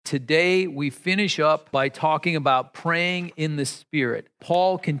today we finish up by talking about praying in the Spirit.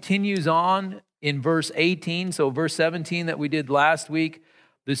 Paul continues on in verse 18, so verse 17 that we did last week,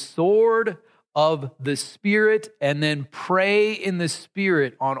 the sword of the Spirit, and then pray in the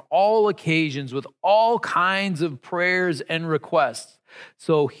Spirit on all occasions with all kinds of prayers and requests.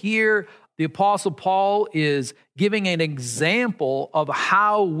 So here, the Apostle Paul is giving an example of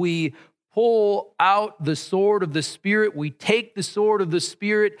how we pull out the sword of the Spirit. We take the sword of the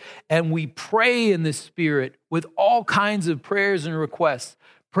Spirit and we pray in the Spirit with all kinds of prayers and requests,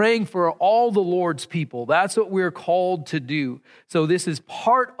 praying for all the Lord's people. That's what we're called to do. So this is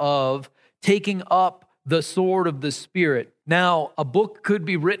part of taking up the sword of the Spirit. Now, a book could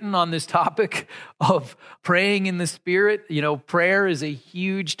be written on this topic of praying in the Spirit. You know, prayer is a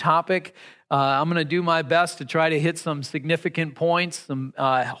huge topic. I'm going to do my best to try to hit some significant points, some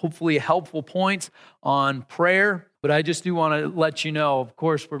hopefully helpful points on prayer. But I just do want to let you know, of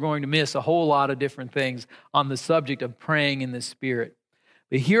course, we're going to miss a whole lot of different things on the subject of praying in the Spirit.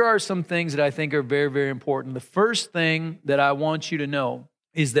 But here are some things that I think are very, very important. The first thing that I want you to know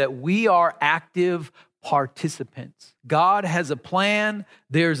is that we are active participants. God has a plan.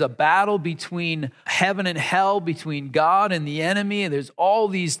 There's a battle between heaven and hell, between God and the enemy, and there's all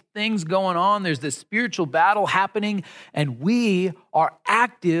these things going on. There's this spiritual battle happening, and we are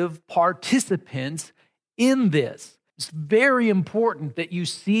active participants in this. It's very important that you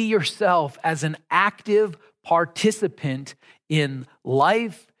see yourself as an active participant in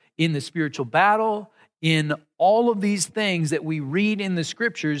life, in the spiritual battle, in all of these things that we read in the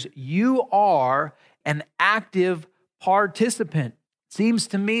scriptures. You are an active participant. It seems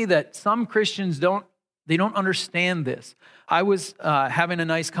to me that some Christians don't understand this. I was having a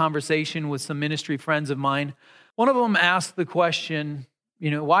nice conversation with some ministry friends of mine. One of them asked the question,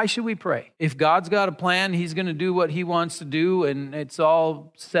 why should we pray? If God's got a plan, he's going to do what he wants to do, and it's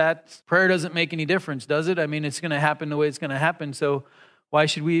all set. Prayer doesn't make any difference, does it? I mean, it's going to happen the way it's going to happen, so why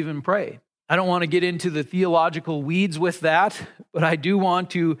should we even pray? I don't want to get into the theological weeds with that, but I do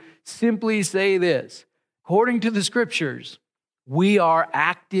want to simply say this. According to the scriptures, we are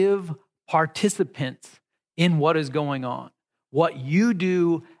active participants in what is going on. What you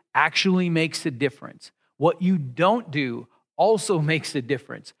do actually makes a difference. What you don't do also makes a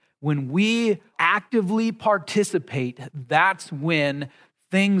difference. When we actively participate, that's when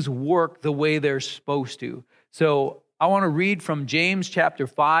things work the way they're supposed to. So I want to read from James chapter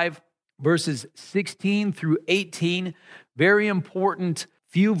 5, verses 16 through 18, very important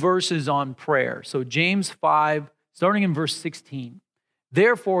few verses on prayer. So James 5, starting in verse 16.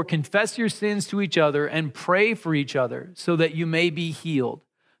 Therefore, confess your sins to each other and pray for each other so that you may be healed.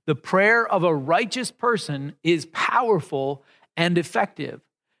 The prayer of a righteous person is powerful and effective.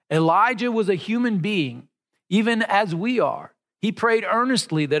 Elijah was a human being, even as we are. He prayed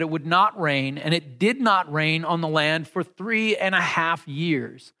earnestly that it would not rain, and it did not rain on the land for 3.5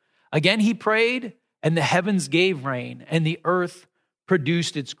 years. Again, he prayed, and the heavens gave rain, and the earth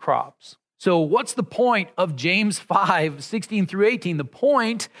produced its crops. So what's the point of James 5, 16 through 18? The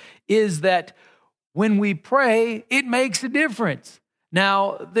point is that when we pray, it makes a difference.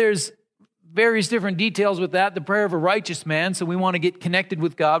 Now, there's various different details with that. The prayer of a righteous man, so we want to get connected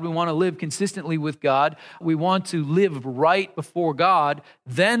with God. We want to live consistently with God. We want to live right before God.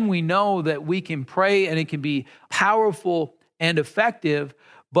 Then we know that we can pray, and it can be powerful and effective.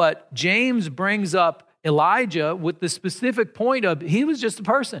 But James brings up Elijah with the specific point of he was just a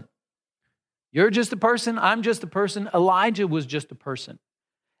person. You're just a person. I'm just a person. Elijah was just a person.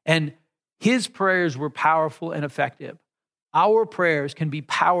 And his prayers were powerful and effective. Our prayers can be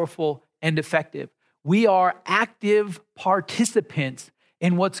powerful and effective. We are active participants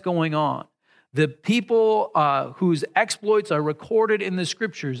in what's going on. The people whose exploits are recorded in the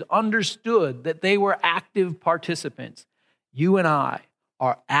scriptures understood that they were active participants. You and I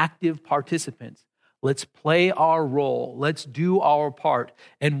are active participants. Let's play our role. Let's do our part.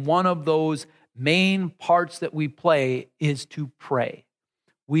 And one of those main parts that we play is to pray.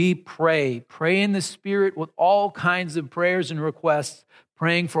 We pray in the Spirit with all kinds of prayers and requests,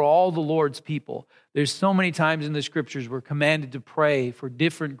 praying for all the Lord's people. There's so many times in the scriptures we're commanded to pray for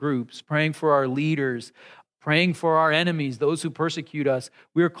different groups, praying for our leaders, praying for our enemies, those who persecute us.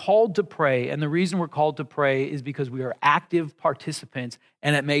 We are called to pray, and the reason we're called to pray is because we are active participants,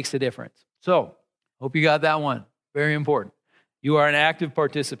 and it makes a difference. So, hope you got that one. Very important. You are an active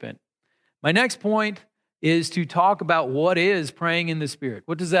participant. My next point is to talk about what is praying in the Spirit.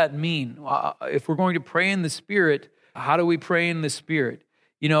 What does that mean? If we're going to pray in the Spirit, how do we pray in the Spirit?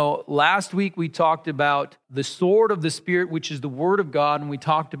 Last week we talked about the sword of the Spirit, which is the Word of God, and we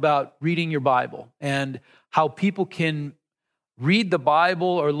talked about reading your Bible and how people can read the Bible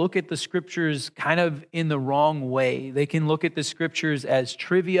or look at the scriptures kind of in the wrong way. They can look at the scriptures as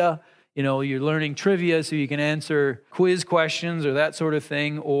trivia. You're learning trivia so you can answer quiz questions or that sort of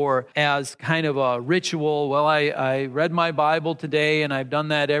thing, or as kind of a ritual. Well, I read my Bible today and I've done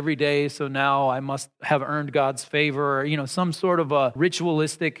that every day, so now I must have earned God's favor, or, some sort of a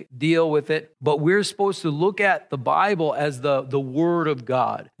ritualistic deal with it. But we're supposed to look at the Bible as the Word of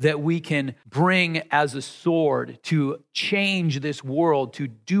God that we can bring as a sword to change this world, to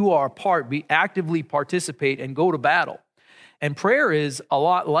do our part, actively participate and go to battle. And prayer is a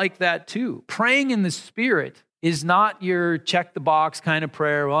lot like that too. Praying in the Spirit is not your check the box kind of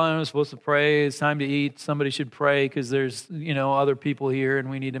prayer. Well, I'm supposed to pray. It's time to eat. Somebody should pray because there's, other people here and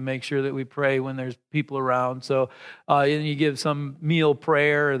we need to make sure that we pray when there's people around. So and you give some meal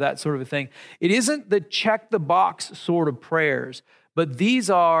prayer or that sort of a thing. It isn't the check the box sort of prayers, but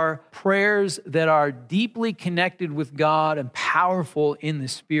these are prayers that are deeply connected with God and powerful in the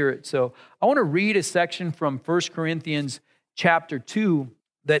Spirit. So I want to read a section from 1 Corinthians chapter 2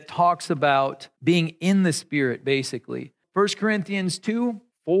 that talks about being in the Spirit, basically. 1 Corinthians 2,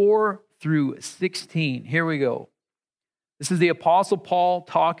 4 through 16. Here we go. This is the Apostle Paul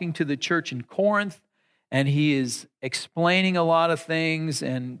talking to the church in Corinth, and he is explaining a lot of things,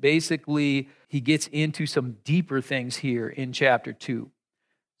 and basically he gets into some deeper things here in chapter 2.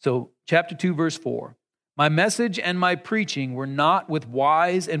 So, chapter 2, verse 4. My message and my preaching were not with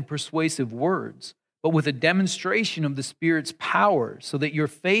wise and persuasive words, but with a demonstration of the Spirit's power, so that your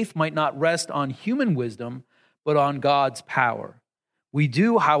faith might not rest on human wisdom, but on God's power. We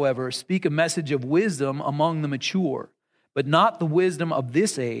do, however, speak a message of wisdom among the mature, but not the wisdom of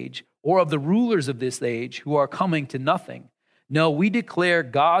this age or of the rulers of this age who are coming to nothing. No, we declare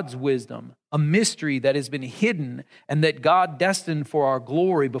God's wisdom, a mystery that has been hidden and that God destined for our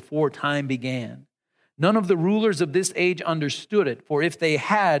glory before time began. None of the rulers of this age understood it, for if they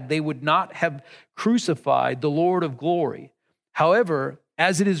had, they would not have crucified the Lord of glory. However,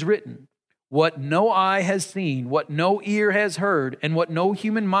 as it is written, what no eye has seen, what no ear has heard, and what no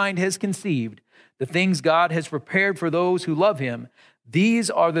human mind has conceived, the things God has prepared for those who love him,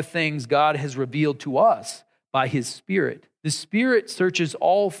 these are the things God has revealed to us by his Spirit. The Spirit searches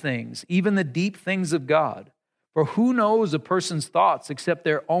all things, even the deep things of God. For who knows a person's thoughts except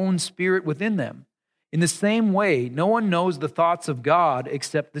their own spirit within them? In the same way, no one knows the thoughts of God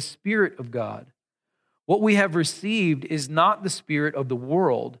except the Spirit of God. What we have received is not the spirit of the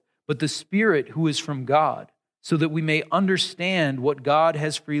world, but the Spirit who is from God, so that we may understand what God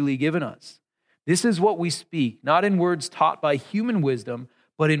has freely given us. This is what we speak, not in words taught by human wisdom,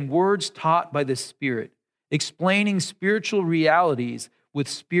 but in words taught by the Spirit, explaining spiritual realities with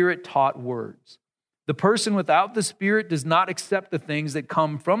Spirit-taught words. The person without the Spirit does not accept the things that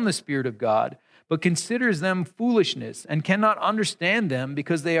come from the Spirit of God, but considers them foolishness and cannot understand them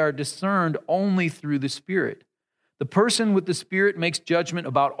because they are discerned only through the Spirit. The person with the Spirit makes judgment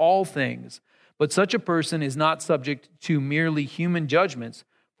about all things, but such a person is not subject to merely human judgments,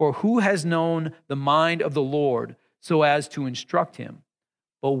 for who has known the mind of the Lord so as to instruct him?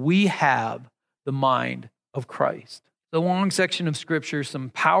 But we have the mind of Christ. The long section of Scripture, some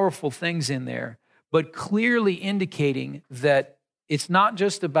powerful things in there, but clearly indicating that it's not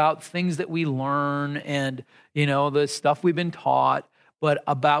just about things that we learn and, the stuff we've been taught, but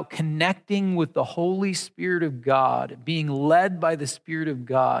about connecting with the Holy Spirit of God, being led by the Spirit of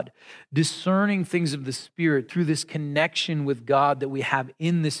God, discerning things of the Spirit through this connection with God that we have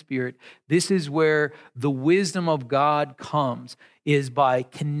in the Spirit. This is where the wisdom of God comes, is by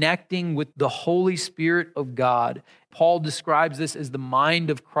connecting with the Holy Spirit of God. Paul describes this as the mind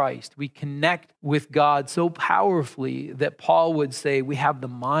of Christ. We connect with God so powerfully that Paul would say we have the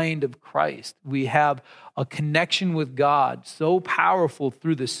mind of Christ. We have a connection with God so powerful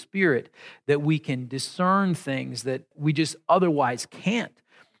through the Spirit that we can discern things that we just otherwise can't.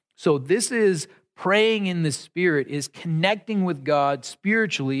 So this is praying in the Spirit, is connecting with God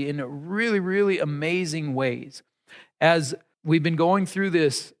spiritually in really, really amazing ways. As we've been going through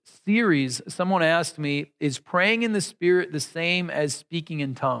this series, someone asked me, is praying in the Spirit the same as speaking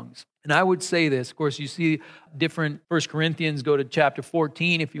in tongues? And I would say this. Of course, you see different 1 Corinthians, go to chapter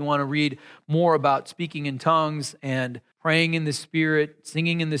 14 if you want to read more about speaking in tongues and praying in the Spirit,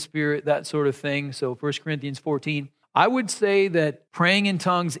 singing in the Spirit, that sort of thing. So 1 Corinthians 14. I would say that praying in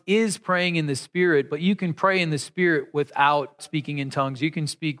tongues is praying in the Spirit, but you can pray in the Spirit without speaking in tongues. You can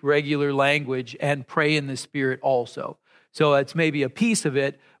speak regular language and pray in the Spirit also. So that's maybe a piece of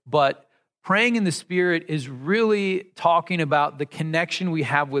it, but praying in the Spirit is really talking about the connection we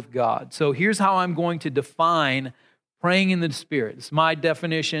have with God. So here's how I'm going to define praying in the Spirit. It's my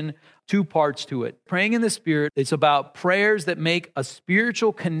definition. two parts to it. Praying in the Spirit, it's about prayers that make a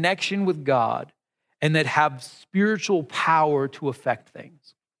spiritual connection with God and that have spiritual power to affect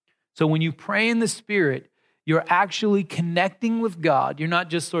things. So when you pray in the Spirit, you're actually connecting with God. You're not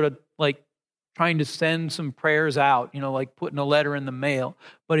just sort of like trying to send some prayers out, like putting a letter in the mail,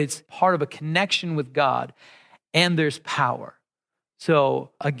 but it's part of a connection with God, and there's power.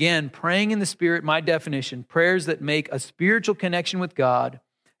 So again, praying in the Spirit, my definition, prayers that make a spiritual connection with God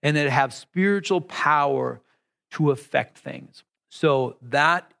and that have spiritual power to affect things. So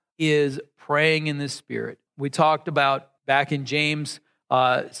that is praying in the Spirit. We talked about back in James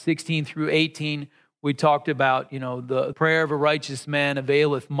 16 through 18, we talked about, the prayer of a righteous man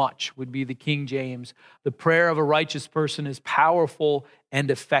availeth much, would be the King James. The prayer of a righteous person is powerful and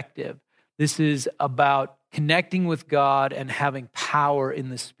effective. This is about connecting with God and having power in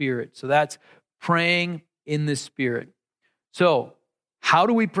the Spirit. So that's praying in the Spirit. So how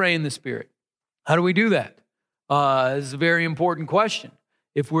do we pray in the Spirit? How do we do that? This is a very important question.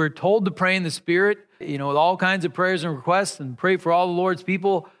 If we're told to pray in the Spirit, with all kinds of prayers and requests and pray for all the Lord's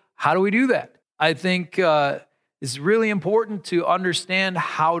people, how do we do that? I think it's really important to understand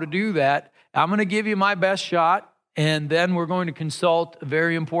how to do that. I'm going to give you my best shot, and then we're going to consult a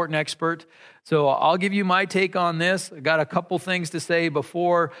very important expert. So I'll give you my take on this. I got a couple things to say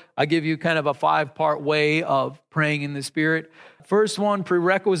before I give you kind of a 5-part way of praying in the Spirit. First one,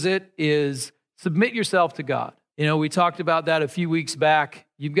 prerequisite, is submit yourself to God. We talked about that a few weeks back.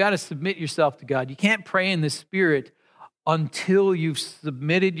 You've got to submit yourself to God. You can't pray in the Spirit until you've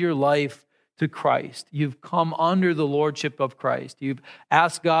submitted your life to Christ. You've come under the lordship of Christ. You've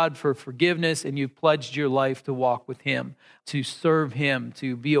asked God for forgiveness, and you've pledged your life to walk with Him, to serve Him,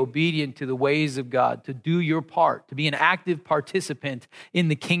 to be obedient to the ways of God, to do your part, to be an active participant in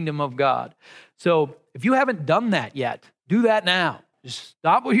the kingdom of God. So if you haven't done that yet, do that now. Just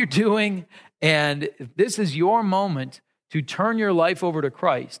stop what you're doing, and if this is your moment to turn your life over to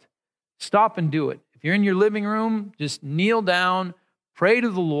Christ, stop and do it. If you're in your living room, just kneel down, pray to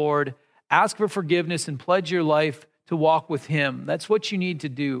the Lord, ask for forgiveness, and pledge your life to walk with Him. That's what you need to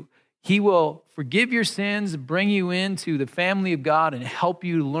do. He will forgive your sins, bring you into the family of God, and help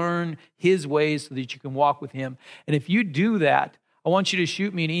you learn His ways so that you can walk with Him. And if you do that, I want you to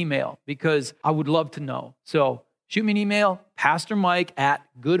shoot me an email because I would love to know. So shoot me an email,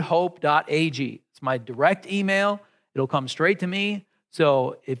 pastormike@goodhope.ag. It's my direct email. It'll come straight to me.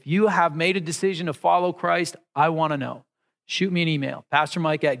 So if you have made a decision to follow Christ, I want to know. Shoot me an email,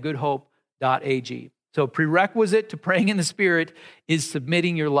 pastormike@goodhope.ag. So prerequisite to praying in the Spirit is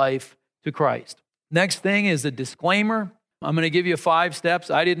submitting your life to Christ. Next thing is a disclaimer. I'm going to give you 5 steps.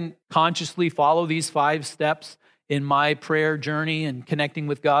 I didn't consciously follow these 5 steps in my prayer journey and connecting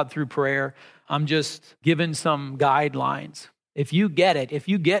with God through prayer. I'm just giving some guidelines. If you get it, if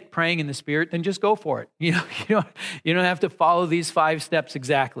you get praying in the Spirit, then just go for it. You don't have to follow these 5 steps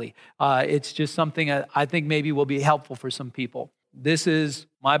exactly. It's just something I think maybe will be helpful for some people. This is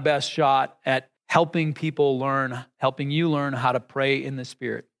my best shot at helping you learn how to pray in the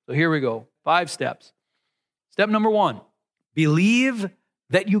Spirit. So here we go. 5 steps. Step number 1, believe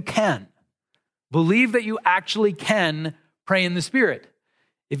that you can. Believe that you actually can pray in the Spirit.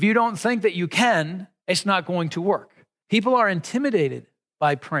 If you don't think that you can, it's not going to work. People are intimidated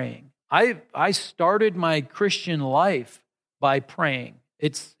by praying. I started my Christian life by praying.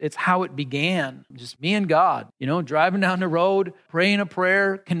 It's how it began. Just me and God, driving down the road, praying a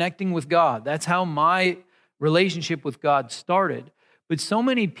prayer, connecting with God. That's how my relationship with God started. But so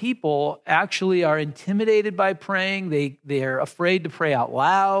many people actually are intimidated by praying. They're afraid to pray out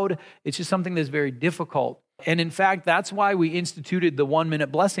loud. It's just something that's very difficult. And in fact, that's why we instituted the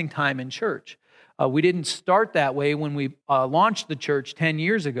 1-minute blessing time in church. We didn't start that way when we launched the church 10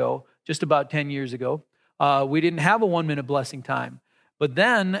 years ago, just about 10 years ago. We didn't have a 1-minute blessing time. But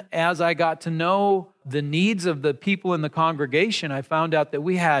then as I got to know the needs of the people in the congregation, I found out that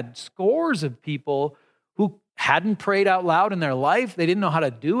we had scores of people who hadn't prayed out loud in their life. They didn't know how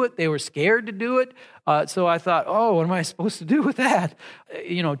to do it. They were scared to do it. So I thought, what am I supposed to do with that?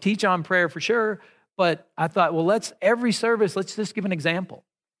 Teach on prayer for sure. But I thought, well, every service, let's just give an example.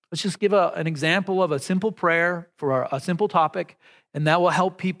 Let's just give an example of a simple prayer for a simple topic, and that will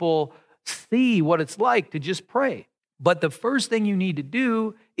help people see what it's like to just pray. But the first thing you need to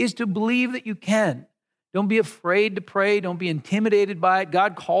do is to believe that you can. Don't be afraid to pray. Don't be intimidated by it.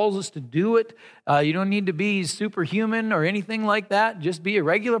 God calls us to do it. You don't need to be superhuman or anything like that. Just be a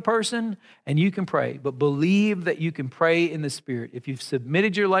regular person and you can pray. But believe that you can pray in the Spirit. If you've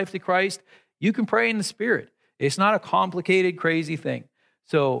submitted your life to Christ, you can pray in the Spirit. It's not a complicated, crazy thing.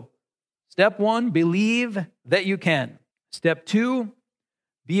 So, step 1, believe that you can. Step 2,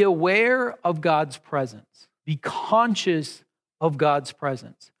 Be aware of God's presence. Be conscious of God's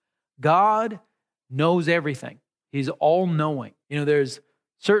presence. God knows everything. He's all-knowing. There's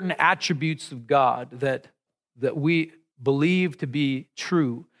certain attributes of God that we believe to be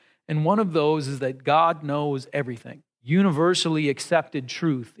true. And one of those is that God knows everything. Universally accepted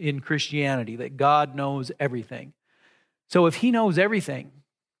truth in Christianity, that God knows everything. So if he knows everything,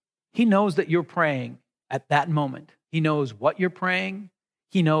 he knows that you're praying at that moment. He knows what you're praying.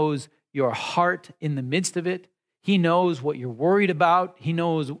 He knows your heart in the midst of it. He knows what you're worried about. He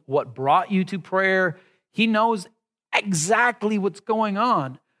knows what brought you to prayer. He knows exactly what's going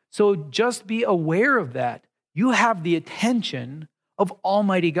on. So just be aware of that. You have the attention of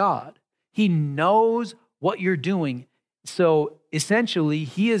Almighty God. He knows what you're doing. So essentially,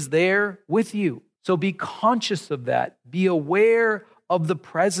 he is there with you. So be conscious of that. Be aware of the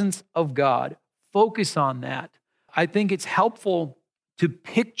presence of God. Focus on that. I think it's helpful to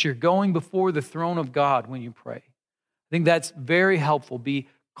picture going before the throne of God when you pray. I think that's very helpful. Be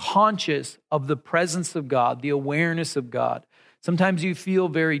conscious of the presence of God, the awareness of God. Sometimes you feel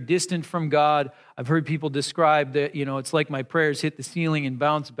very distant from God. I've heard people describe that, it's like my prayers hit the ceiling and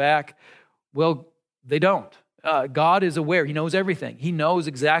bounce back. Well, they don't. God is aware. He knows everything. He knows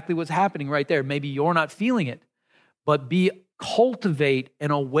exactly what's happening right there. Maybe you're not feeling it, but cultivate an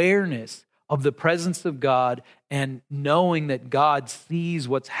awareness of the presence of God and knowing that God sees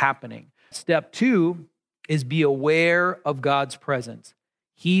what's happening. Step 2 is be aware of God's presence.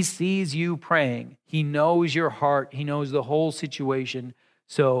 He sees you praying. He knows your heart. He knows the whole situation.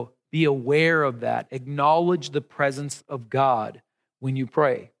 So be aware of that. Acknowledge the presence of God when you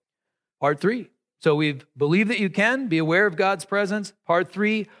pray. Part 3. So we've believed that you can be aware of God's presence. Part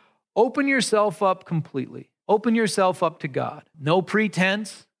 3, open yourself up completely. Open yourself up to God. No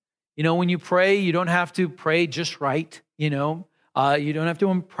pretense. When you pray, you don't have to pray just right. You don't have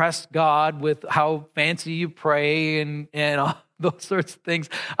to impress God with how fancy you pray and all those sorts of things.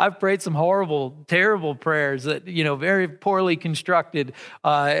 I've prayed some horrible, terrible prayers that, very poorly constructed,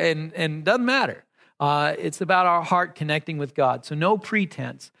 and doesn't matter. It's about our heart connecting with God. So no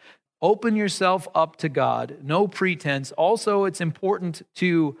pretense. Open yourself up to God. No pretense. Also, it's important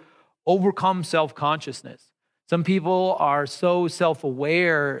to overcome self-consciousness. Some people are so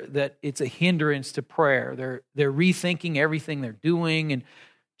self-aware that it's a hindrance to prayer. They're rethinking everything they're doing, and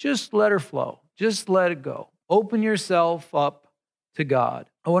just let her flow. Just let it go. Open yourself up to God.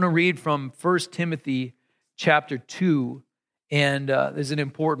 I want to read from 1 Timothy chapter 2, and there's an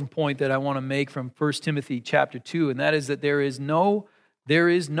important point that I want to make from 1 Timothy chapter 2, and that is that there is no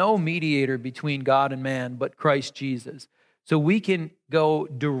mediator between God and man but Christ Jesus. So we can go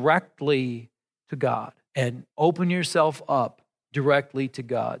directly to God and open yourself up directly to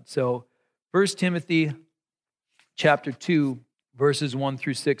God. So 1 Timothy chapter 2, verses 1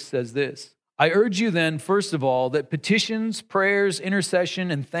 through 6 says this: I urge you then, first of all, that petitions, prayers,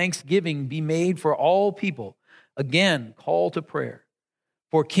 intercession, and thanksgiving be made for all people. Again, call to prayer.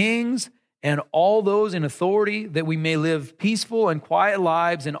 For kings and all those in authority, that we may live peaceful and quiet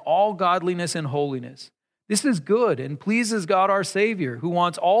lives in all godliness and holiness. This is good and pleases God our Savior, who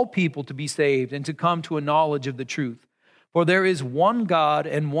wants all people to be saved and to come to a knowledge of the truth. For there is one God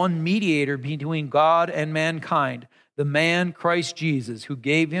and one mediator between God and mankind, the man Christ Jesus, who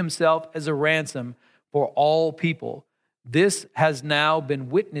gave himself as a ransom for all people. This has now been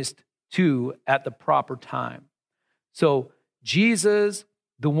witnessed to at the proper time. So Jesus,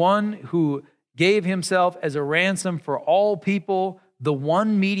 the one who gave himself as a ransom for all people, the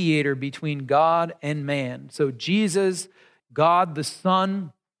one mediator between God and man. So Jesus, God the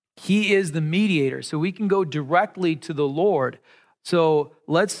Son, he is the mediator. So we can go directly to the Lord. So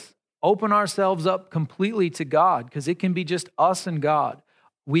let's open ourselves up completely to God, because it can be just us and God.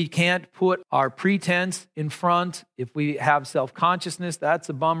 We can't put our pretense in front. If we have self-consciousness, that's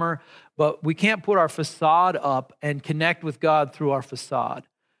a bummer. But we can't put our facade up and connect with God through our facade.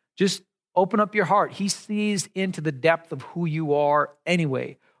 Just open up your heart. He sees into the depth of who you are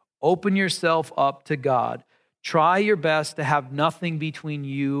anyway. Open yourself up to God. Try your best to have nothing between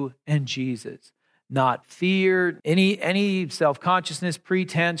you and Jesus. Not fear, any self-consciousness,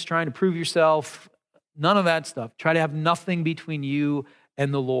 pretense, trying to prove yourself, none of that stuff. Try to have nothing between you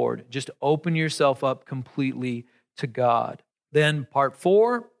and the Lord. Just open yourself up completely to God. Then part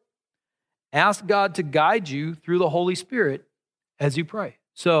 4, ask God to guide you through the Holy Spirit as you pray.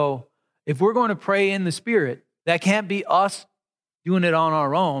 So if we're going to pray in the Spirit, that can't be us doing it on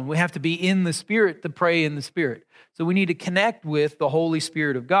our own. We have to be in the Spirit to pray in the Spirit. So we need to connect with the Holy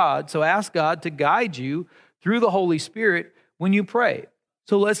Spirit of God. So ask God to guide you through the Holy Spirit when you pray.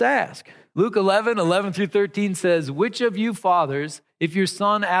 So let's ask. Luke 11 through 13 says, which of you fathers, If your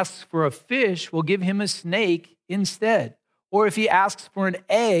son asks for a fish, we'll give him a snake instead. Or if he asks for an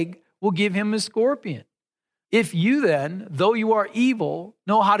egg, we'll give him a scorpion. If you then, though you are evil,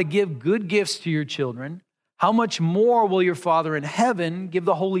 know how to give good gifts to your children, how much more will your Father in heaven give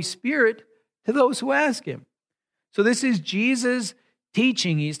the Holy Spirit to those who ask him? So this is Jesus'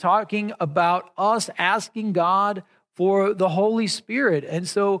 teaching. He's talking about us asking God for the Holy Spirit. And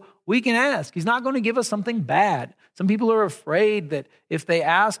so we can ask. He's not going to give us something bad. Some people are afraid that if they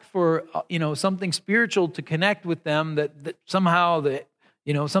ask for, something spiritual to connect with them, that somehow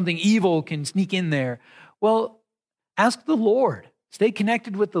something evil can sneak in there. Well, ask the Lord. Stay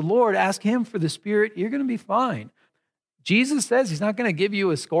connected with the Lord. Ask him for the Spirit. You're going to be fine. Jesus says he's not going to give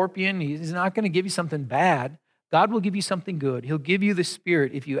you a scorpion. He's not going to give you something bad. God will give you something good. He'll give you the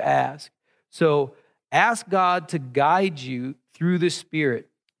Spirit if you ask. So ask God to guide you through the Spirit.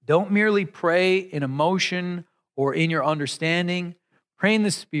 Don't merely pray in emotion or in your understanding. Pray in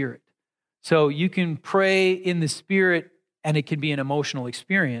the Spirit. So you can pray in the Spirit and it can be an emotional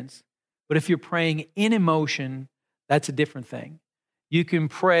experience. But if you're praying in emotion, that's a different thing. You can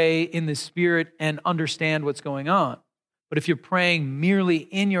pray in the Spirit and understand what's going on. But if you're praying merely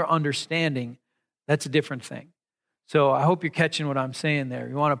in your understanding, that's a different thing. So I hope you're catching what I'm saying there.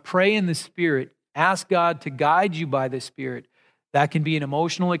 You want to pray in the Spirit. Ask God to guide you by the Spirit. That can be an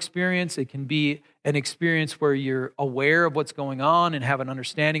emotional experience. It can be an experience where you're aware of what's going on and have an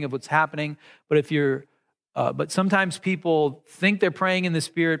understanding of what's happening. But sometimes people think they're praying in the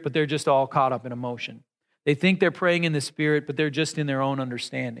Spirit, but they're just all caught up in emotion. They think they're praying in the Spirit, but they're just in their own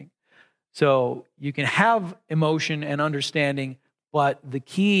understanding. So you can have emotion and understanding, but the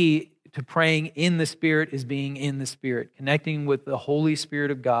key to praying in the Spirit is being in the Spirit, connecting with the Holy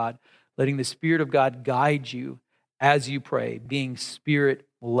Spirit of God, letting the Spirit of God guide you as you pray, being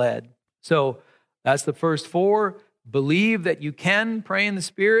Spirit-led. So that's the first 4. Believe that you can pray in the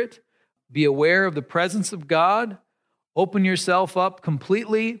Spirit. Be aware of the presence of God. Open yourself up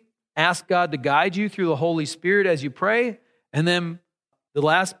completely. Ask God to guide you through the Holy Spirit as you pray. And then the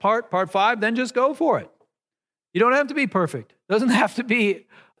last part 5, then just go for it. You don't have to be perfect. It doesn't have to be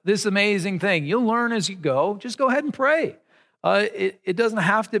this amazing thing. You'll learn as you go. Just go ahead and pray. It doesn't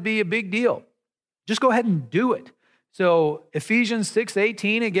have to be a big deal. Just go ahead and do it. So Ephesians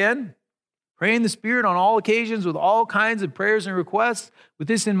 6:18 again, pray in the Spirit on all occasions with all kinds of prayers and requests. With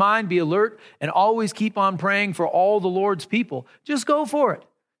this in mind, be alert and always keep on praying for all the Lord's people. Just go for it.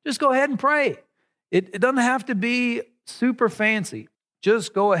 Just go ahead and pray. It doesn't have to be super fancy.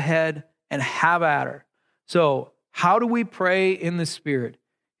 Just go ahead and have at her. So how do we pray in the Spirit?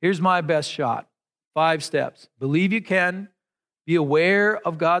 Here's my best shot. 5 steps. Believe you can. Be aware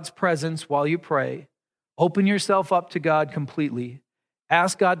of God's presence while you pray. Open yourself up to God completely.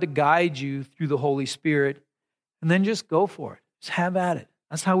 Ask God to guide you through the Holy Spirit. And then just go for it. Just have at it.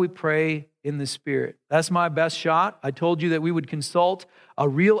 That's how we pray in the Spirit. That's my best shot. I told you that we would consult a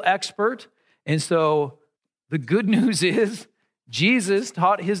real expert. And so the good news is Jesus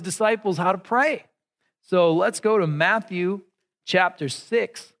taught his disciples how to pray. So let's go to Matthew chapter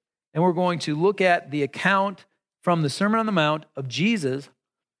 6, and we're going to look at the account from the Sermon on the Mount of Jesus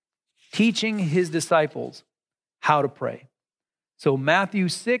teaching his disciples how to pray. So Matthew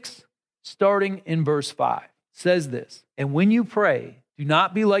 6, starting in verse 5, says this, "And when you pray, do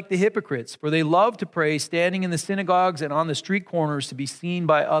not be like the hypocrites, for they love to pray standing in the synagogues and on the street corners to be seen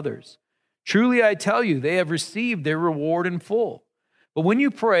by others. Truly I tell you, they have received their reward in full. But when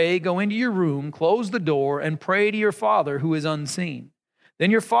you pray, go into your room, close the door, and pray to your Father who is unseen. Then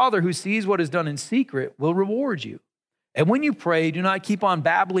your Father who sees what is done in secret will reward you. And when you pray, do not keep on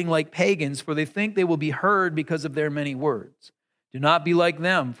babbling like pagans, for they think they will be heard because of their many words. Do not be like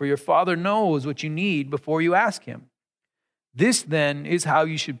them, for your Father knows what you need before you ask him. This then is how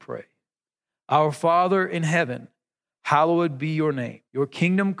you should pray. Our Father in heaven, hallowed be your name. Your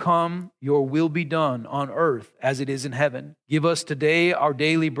kingdom come, your will be done on earth as it is in heaven. Give us today our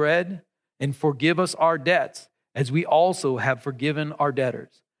daily bread, and forgive us our debts, as we also have forgiven our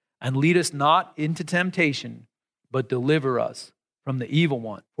debtors. And lead us not into temptation, but deliver us from the evil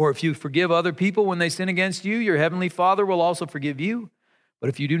one. For if you forgive other people when they sin against you, your heavenly Father will also forgive you. But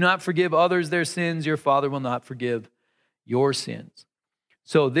if you do not forgive others their sins, your Father will not forgive your sins."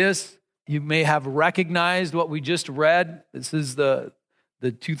 So this, you may have recognized what we just read. This is the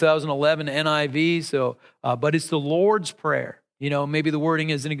 2011 NIV. So, but it's the Lord's Prayer. You know, maybe the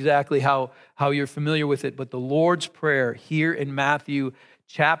wording isn't exactly how you're familiar with it, but the Lord's Prayer here in Matthew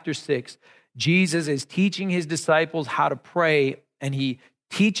chapter 6, Jesus is teaching his disciples how to pray, and he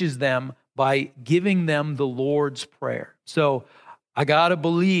teaches them by giving them the Lord's Prayer. So I got to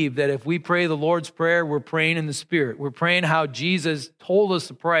believe that if we pray the Lord's Prayer, we're praying in the Spirit. We're praying how Jesus told us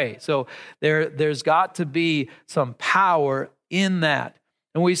to pray. So there's got to be some power in that.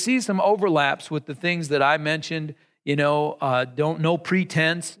 And we see some overlaps with the things that I mentioned. No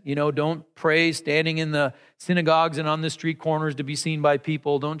pretense. Don't pray standing in the synagogues and on the street corners to be seen by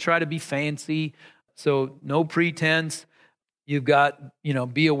people. Don't try to be fancy. So no pretense. You've got,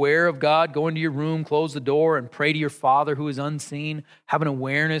 be aware of God. Go into your room, close the door, and pray to your Father who is unseen. Have an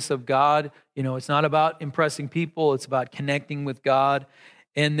awareness of God. It's not about impressing people. It's about connecting with God.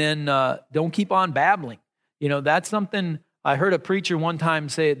 And then don't keep on babbling. That's something I heard a preacher one time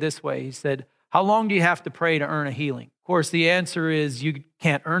say it this way. He said, how long do you have to pray to earn a healing? Of course, the answer is you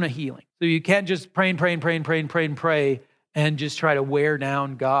can't earn a healing. So you can't just pray and just try to wear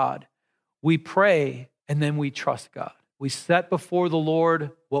down God. We pray and then we trust God. We set before the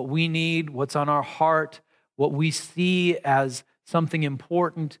Lord what we need, what's on our heart, what we see as something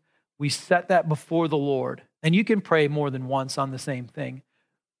important. We set that before the Lord. And you can pray more than once on the same thing.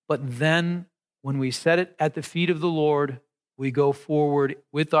 But then when we set it at the feet of the Lord, we go forward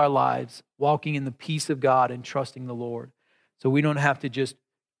with our lives, walking in the peace of God and trusting the Lord. So we don't have to just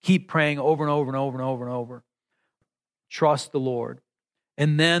keep praying over and over and over and over and over. Trust the Lord.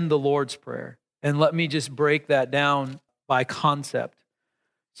 And then the Lord's Prayer. And let me just break that down by concept.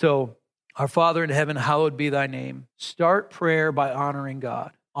 So, our Father in heaven, hallowed be thy name. Start prayer by honoring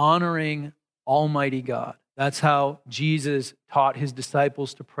God, honoring Almighty God. That's how Jesus taught his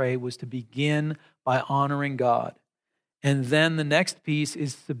disciples to pray, was to begin by honoring God. And then the next piece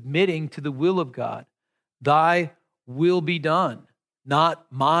is submitting to the will of God. Thy will be done, not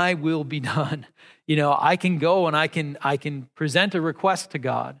my will be done. I can go and I can present a request to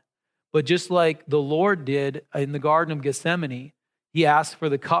God. But just like the Lord did in the Garden of Gethsemane, he asked for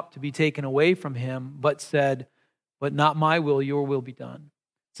the cup to be taken away from him, but said, but not my will, your will be done.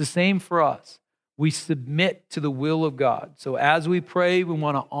 It's the same for us. We submit to the will of God. So as we pray, we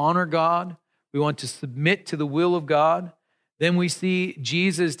want to honor God. We want to submit to the will of God. Then we see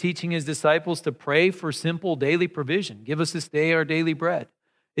Jesus teaching his disciples to pray for simple daily provision. Give us this day our daily bread.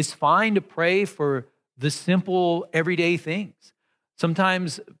 It's fine to pray for the simple everyday things.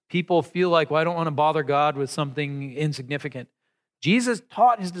 Sometimes people feel like, well, I don't want to bother God with something insignificant. Jesus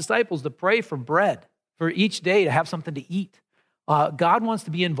taught his disciples to pray for bread, for each day to have something to eat. God wants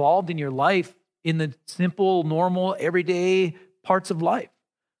to be involved in your life in the simple, normal, everyday parts of life.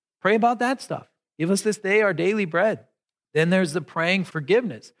 Pray about that stuff. Give us this day our daily bread. Then there's the praying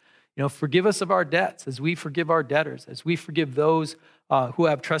forgiveness. Forgive us of our debts as we forgive our debtors, as we forgive those who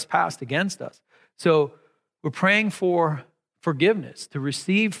have trespassed against us. So we're praying for forgiveness, to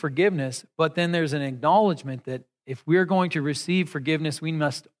receive forgiveness, but then there's an acknowledgement that if we're going to receive forgiveness, we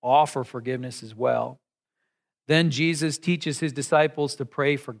must offer forgiveness as well. Then Jesus teaches his disciples to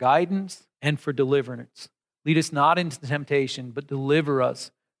pray for guidance and for deliverance. Lead us not into temptation, but deliver us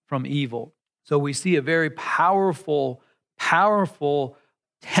from evil. So we see a very powerful template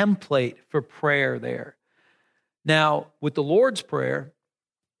for prayer there. Now, with the Lord's Prayer,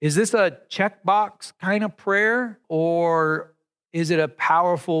 is this a checkbox kind of prayer, or is it a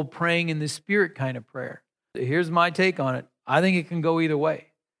powerful praying in the Spirit kind of prayer? Here's my take on it. I think it can go either way.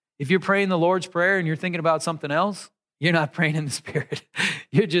 If you're praying the Lord's Prayer and you're thinking about something else, you're not praying in the Spirit.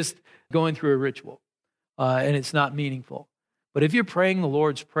 You're just going through a ritual, and it's not meaningful. But if you're praying the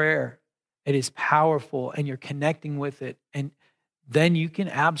Lord's Prayer, it is powerful, and you're connecting with it, and then you can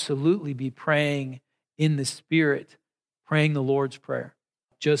absolutely be praying in the Spirit, praying the Lord's Prayer,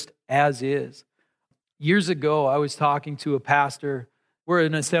 just as is. Years ago, I was talking to a pastor. We're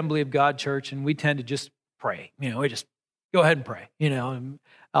an Assembly of God church, and we tend to just pray. We just go ahead and pray,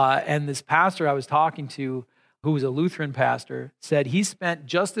 And this pastor I was talking to, who was a Lutheran pastor, said he spent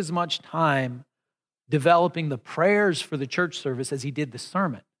just as much time developing the prayers for the church service as he did the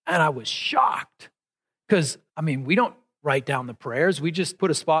sermon. And I was shocked because, we don't write down the prayers. We just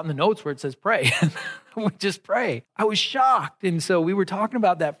put a spot in the notes where it says pray. We just pray. I was shocked. And so we were talking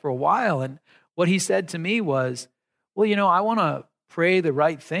about that for a while. And what he said to me was, well, I want to pray the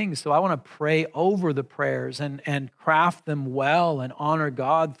right things. So I want to pray over the prayers and craft them well and honor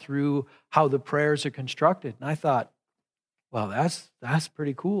God through how the prayers are constructed. And I thought, well, that's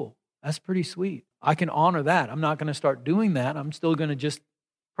pretty cool. That's pretty sweet. I can honor that. I'm not going to start doing that. I'm still going to just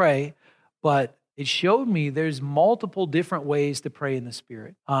pray. But it showed me there's multiple different ways to pray in the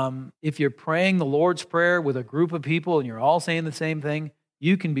Spirit. If you're praying the Lord's Prayer with a group of people and you're all saying the same thing,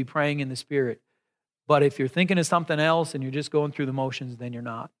 you can be praying in the Spirit. But if you're thinking of something else and you're just going through the motions, then you're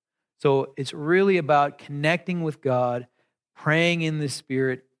not. So it's really about connecting with God, praying in the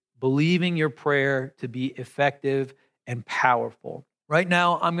Spirit, believing your prayer to be effective, and powerful. Right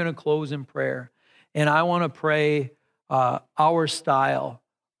now, I'm going to close in prayer, and I want to pray our style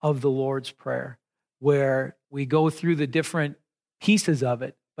of the Lord's Prayer, where we go through the different pieces of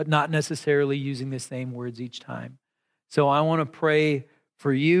it, but not necessarily using the same words each time. So I want to pray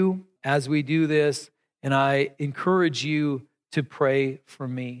for you as we do this, and I encourage you to pray for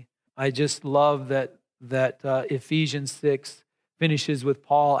me. I just love that Ephesians 6 finishes with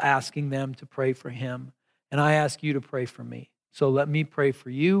Paul asking them to pray for him, and I ask you to pray for me. So let me pray for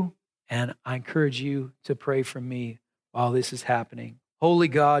you, and I encourage you to pray for me while this is happening. Holy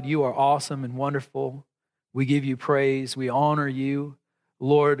God, you are awesome and wonderful. We give you praise. We honor you.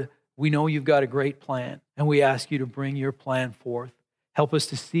 Lord, we know you've got a great plan, and we ask you to bring your plan forth. Help us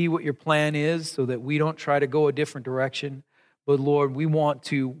to see what your plan is so that we don't try to go a different direction. But Lord, we want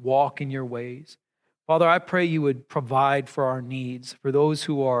to walk in your ways. Father, I pray you would provide for our needs. For those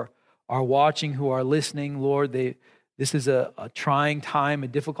who are watching, who are listening, Lord, this is a trying time, a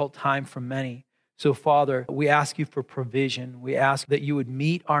difficult time for many. So, Father, we ask you for provision. We ask that you would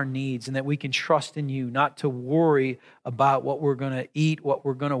meet our needs and that we can trust in you, not to worry about what we're going to eat, what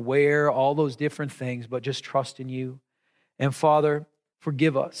we're going to wear, all those different things, but just trust in you. And, Father,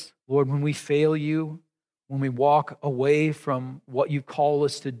 forgive us, Lord, when we fail you, when we walk away from what you call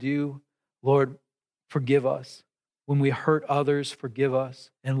us to do. Lord, forgive us. When we hurt others, forgive us.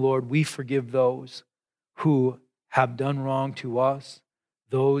 And, Lord, we forgive those who have done wrong to us,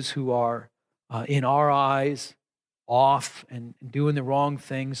 those who are in our eyes, off and doing the wrong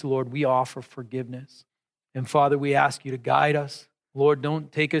things. Lord, we offer forgiveness. And Father, we ask you to guide us. Lord,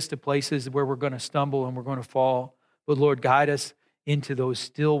 don't take us to places where we're going to stumble and we're going to fall. But Lord, guide us into those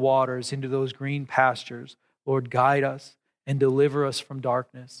still waters, into those green pastures. Lord, guide us and deliver us from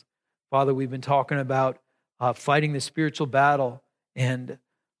darkness. Father, we've been talking about fighting the spiritual battle. And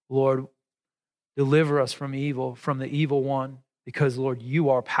Lord, deliver us from evil, from the evil one. Because Lord, you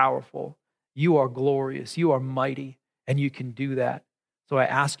are powerful. You are glorious. You are mighty, and you can do that. So I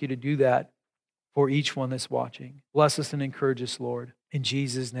ask you to do that for each one that's watching. Bless us and encourage us, Lord. In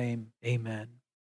Jesus' name, amen.